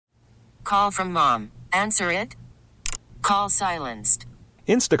Call from mom. Answer it. Call silenced.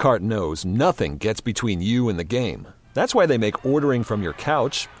 Instacart knows nothing gets between you and the game. That's why they make ordering from your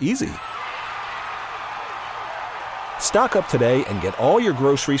couch easy. Stock up today and get all your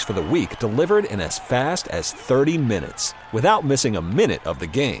groceries for the week delivered in as fast as 30 minutes without missing a minute of the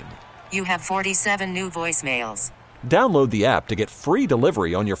game. You have 47 new voicemails. Download the app to get free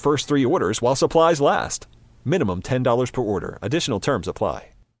delivery on your first 3 orders while supplies last. Minimum $10 per order. Additional terms apply.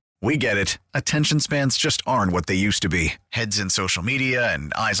 We get it. Attention spans just aren't what they used to be. Heads in social media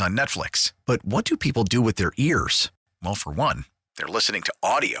and eyes on Netflix. But what do people do with their ears? Well, for one, they're listening to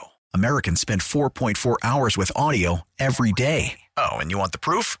audio. Americans spend 4.4 hours with audio every day. Oh, and you want the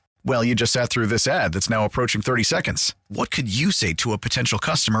proof? Well, you just sat through this ad that's now approaching 30 seconds. What could you say to a potential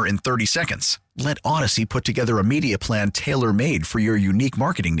customer in 30 seconds? Let Odyssey put together a media plan tailor-made for your unique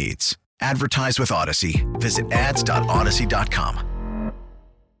marketing needs. Advertise with Odyssey. Visit ads.odyssey.com.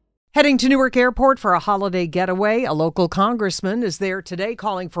 Heading to Newark Airport for a holiday getaway, a local congressman is there today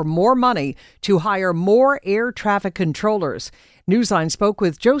calling for more money to hire more air traffic controllers. Newsline spoke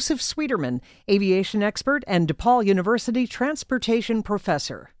with Joseph Schwieterman, aviation expert and DePaul University transportation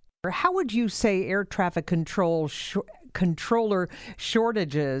professor. How would you say air traffic controller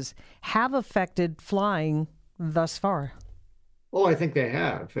shortages have affected flying thus far? Oh, I think they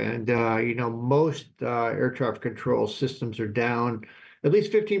have. And, most air traffic control systems are down at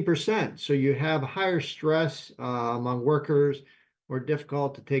least 15%. So you have higher stress among workers, more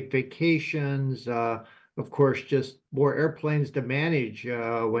difficult to take vacations. Of course, just more airplanes to manage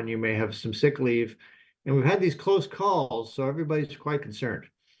when you may have some sick leave. And we've had these close calls, so everybody's quite concerned.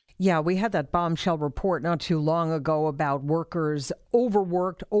 Yeah, we had that bombshell report not too long ago about workers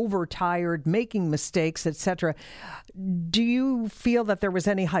overworked, overtired, making mistakes, etc. Do you feel that there was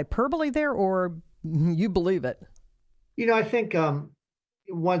any hyperbole there, or you believe it? I think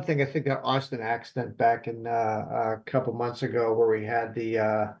one thing, I think that Austin accident back in a couple months ago where we had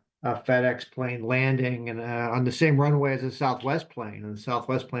the FedEx plane landing and on the same runway as the Southwest plane. And the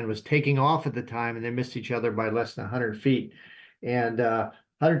Southwest plane was taking off at the time, and they missed each other by less than 100 feet. And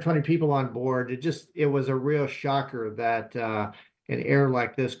 120 people on board. It was a real shocker that an error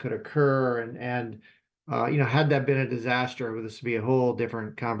like this could occur. And had that been a disaster, this would be a whole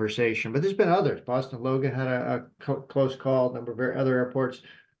different conversation. But there's been others. Boston Logan had a close call, a number of other airports.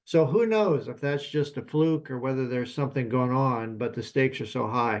 So who knows if that's just a fluke or whether there's something going on, but the stakes are so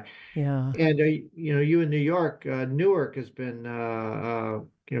high. Yeah. And, you in New York, Newark has been,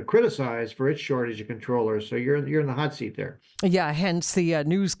 criticized for its shortage of controllers. So you're in the hot seat there. Yeah, hence the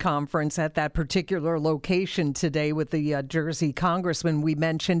news conference at that particular location today with the Jersey congressman we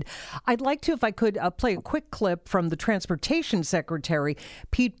mentioned. I'd like to, if I could, play a quick clip from the Transportation Secretary,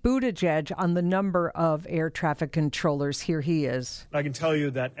 Pete Buttigieg, on the number of air traffic controllers. Here he is. I can tell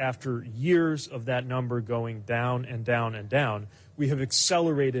you that after years of that number going down and down and down, we have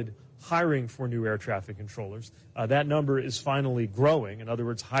accelerated hiring for new air traffic controllers. That number is finally growing. In other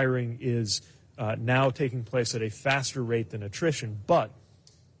words, hiring is now taking place at a faster rate than attrition, but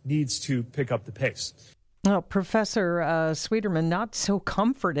needs to pick up the pace. Well, Professor Schwieterman, not so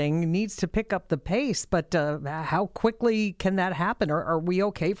comforting, needs to pick up the pace, but how quickly can that happen? Are we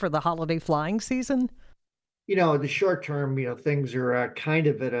okay for the holiday flying season? The short term, things are kind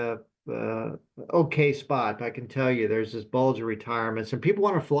of at a okay spot. I can tell you there's this bulge of retirements and people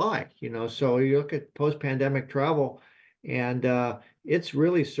want to fly, so you look at post-pandemic travel and it's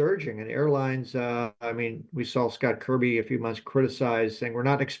really surging. And airlines, we saw Scott Kirby a few months criticized, saying we're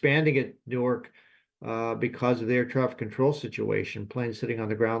not expanding at Newark because of the air traffic control situation, planes sitting on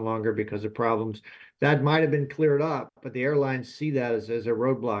the ground longer because of problems. That might have been cleared up, but the airlines see that as a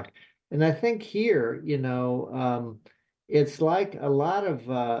roadblock. And I think here, it's like a lot of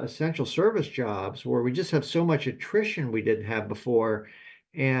essential service jobs where we just have so much attrition we didn't have before.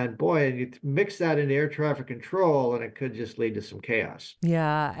 And boy, you mix that into air traffic control and it could just lead to some chaos.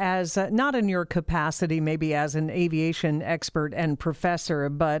 Yeah, as not in your capacity, maybe as an aviation expert and professor,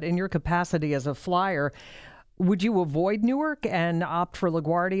 but in your capacity as a flyer, would you avoid Newark and opt for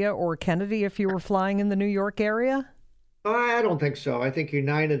LaGuardia or Kennedy if you were flying in the New York area? I don't think so. I think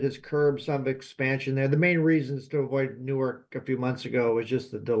United has curbed some expansion there. The main reasons to avoid Newark a few months ago was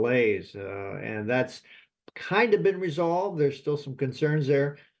just the delays, and that's kind of been resolved. There's still some concerns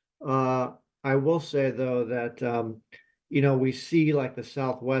there. I will say, though, that, we see like the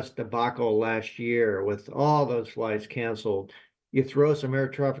Southwest debacle last year with all those flights canceled. You throw some air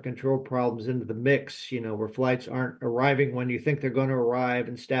traffic control problems into the mix, where flights aren't arriving when you think they're going to arrive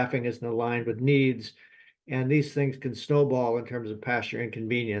and staffing isn't aligned with needs. And these things can snowball in terms of passenger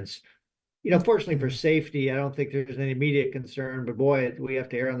inconvenience. Fortunately for safety, I don't think there's any immediate concern, but boy, we have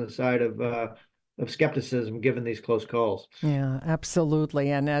to err on the side of skepticism given these close calls. Yeah, absolutely.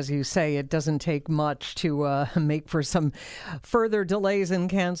 And as you say, it doesn't take much to make for some further delays and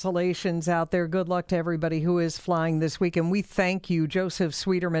cancellations out there. Good luck to everybody who is flying this week. And we thank you, Joseph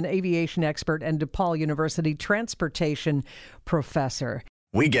Schwieterman, aviation expert and DePaul University transportation professor.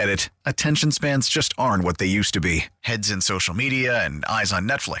 We get it. Attention spans just aren't what they used to be. Heads in social media and eyes on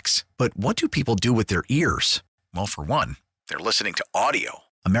Netflix. But what do people do with their ears? Well, for one, they're listening to audio.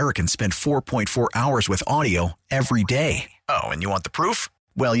 Americans spend 4.4 hours with audio every day. Oh, and you want the proof?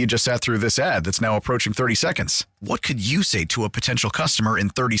 Well, you just sat through this ad that's now approaching 30 seconds. What could you say to a potential customer in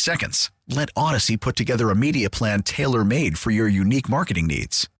 30 seconds? Let Odyssey put together a media plan tailor-made for your unique marketing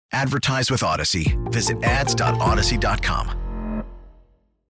needs. Advertise with Odyssey. Visit ads.odyssey.com.